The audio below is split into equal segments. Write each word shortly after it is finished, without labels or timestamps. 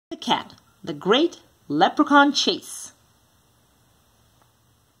Cat, The Great Leprechaun Chase.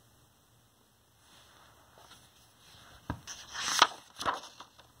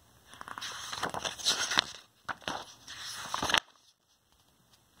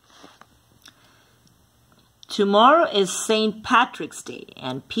 Tomorrow is St. Patrick's Day,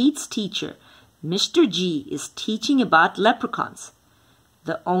 and Pete's teacher, Mr. G, is teaching about leprechauns.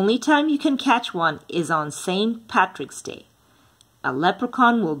 The only time you can catch one is on St. Patrick's Day. A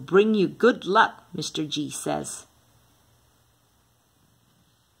leprechaun will bring you good luck, Mr. G says.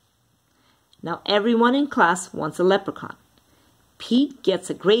 Now everyone in class wants a leprechaun. Pete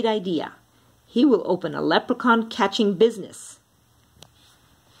gets a great idea. He will open a leprechaun catching business.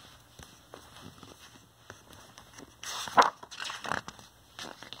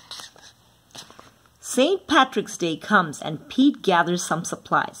 St. Patrick's Day comes and Pete gathers some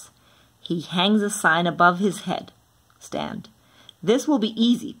supplies. He hangs a sign above his head stand. This will be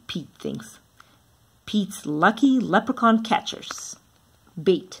easy, Pete thinks. Pete's Lucky Leprechaun Catchers.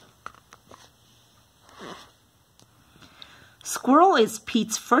 Bait. Squirrel is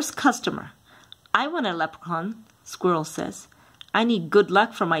Pete's first customer. I want a leprechaun, Squirrel says. I need good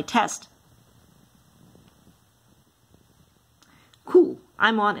luck for my test. Cool,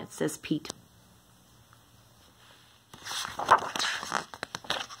 I'm on it, says Pete.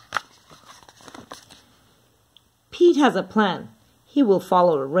 Pete has a plan. He will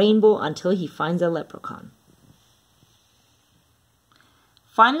follow a rainbow until he finds a leprechaun.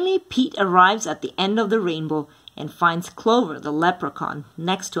 Finally, Pete arrives at the end of the rainbow and finds Clover the leprechaun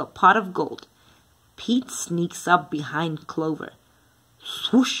next to a pot of gold. Pete sneaks up behind Clover.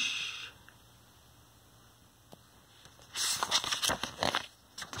 Swoosh!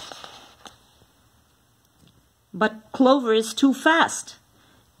 But Clover is too fast.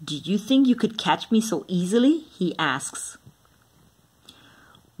 "Did you think you could catch me so easily?" he asks.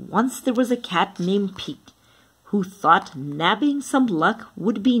 Once there was a cat named Pete who thought nabbing some luck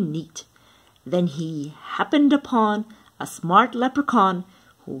would be neat. Then he happened upon a smart leprechaun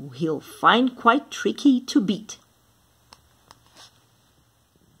who he'll find quite tricky to beat.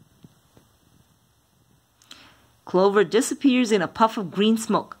 Clover disappears in a puff of green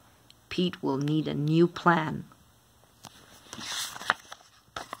smoke. Pete will need a new plan.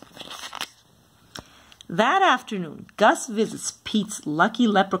 That afternoon, Gus visits Pete's Lucky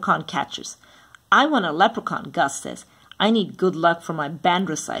Leprechaun Catchers. I want a leprechaun, Gus says. I need good luck for my band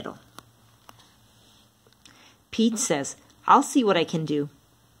recital. Pete says, I'll see what I can do.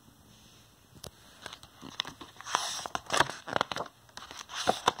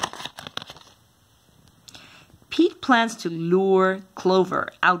 Pete plans to lure Clover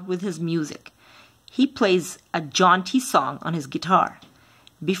out with his music. He plays a jaunty song on his guitar.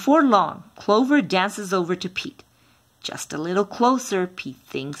 Before long, Clover dances over to Pete. Just a little closer, Pete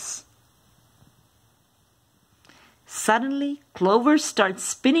thinks. Suddenly, Clover starts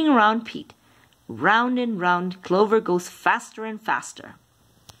spinning around Pete. Round and round, Clover goes faster and faster.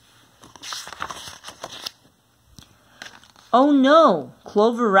 Oh no!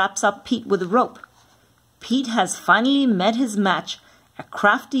 Clover wraps up Pete with a rope. Pete has finally met his match, a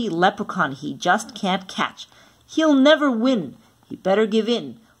crafty leprechaun he just can't catch. He'll never win. He better give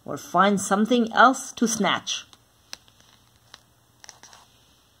in or find something else to snatch.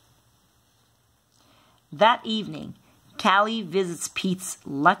 That evening, Callie visits Pete's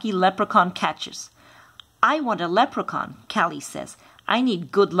Lucky Leprechaun Catchers. I want a leprechaun, Callie says. I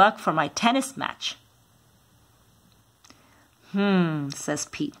need good luck for my tennis match. Says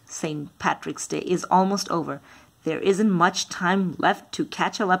Pete. St. Patrick's Day is almost over. There isn't much time left to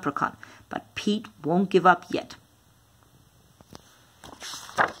catch a leprechaun, but Pete won't give up yet.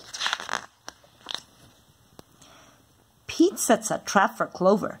 Pete sets a trap for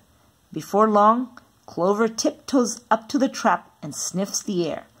Clover. Before long, Clover tiptoes up to the trap and sniffs the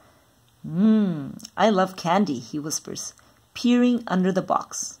air. I love candy, he whispers, peering under the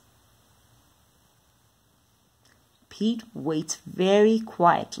box. Pete waits very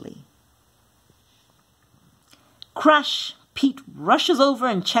quietly. Crash! Pete rushes over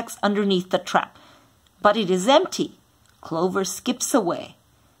and checks underneath the trap. But it is empty. Clover skips away.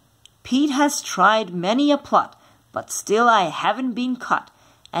 Pete has tried many a plot, but still I haven't been caught.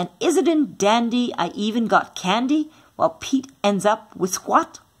 And isn't it dandy I even got candy while Pete ends up with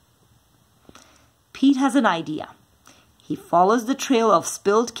squat? Pete has an idea. He follows the trail of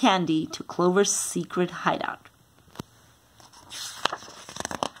spilled candy to Clover's secret hideout.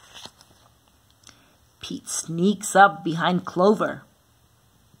 Pete sneaks up behind Clover.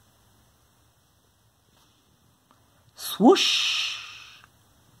 Swoosh!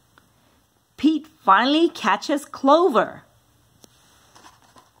 Pete finally catches Clover.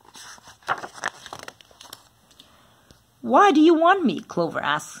 Why do you want me? Clover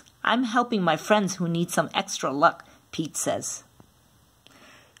asks. I'm helping my friends who need some extra luck, Pete says.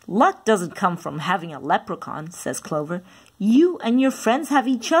 Luck doesn't come from having a leprechaun, says Clover. You and your friends have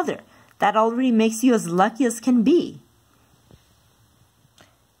each other. That already makes you as lucky as can be.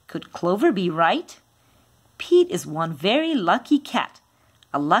 Could Clover be right? Pete is one very lucky cat.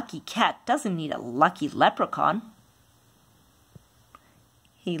 A lucky cat doesn't need a lucky leprechaun.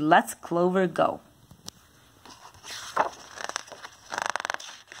 He lets Clover go.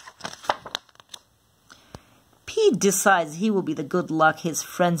 Pete decides he will be the good luck his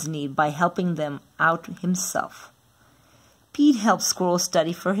friends need by helping them out himself. Pete helps Squirrel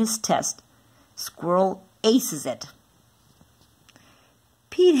study for his test. Squirrel aces it.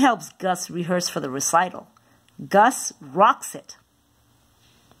 Pete helps Gus rehearse for the recital. Gus rocks it.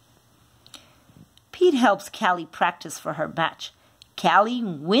 Pete helps Callie practice for her match. Callie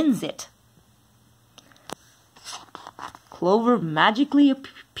wins it. Clover magically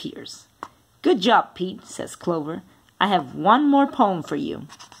appears. Good job, Pete, says Clover. I have one more poem for you.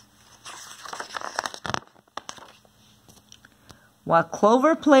 While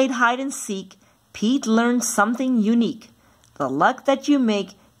Clover played hide and seek, Pete learned something unique. The luck that you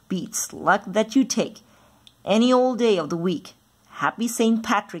make beats luck that you take any old day of the week. Happy St.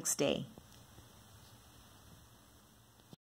 Patrick's Day.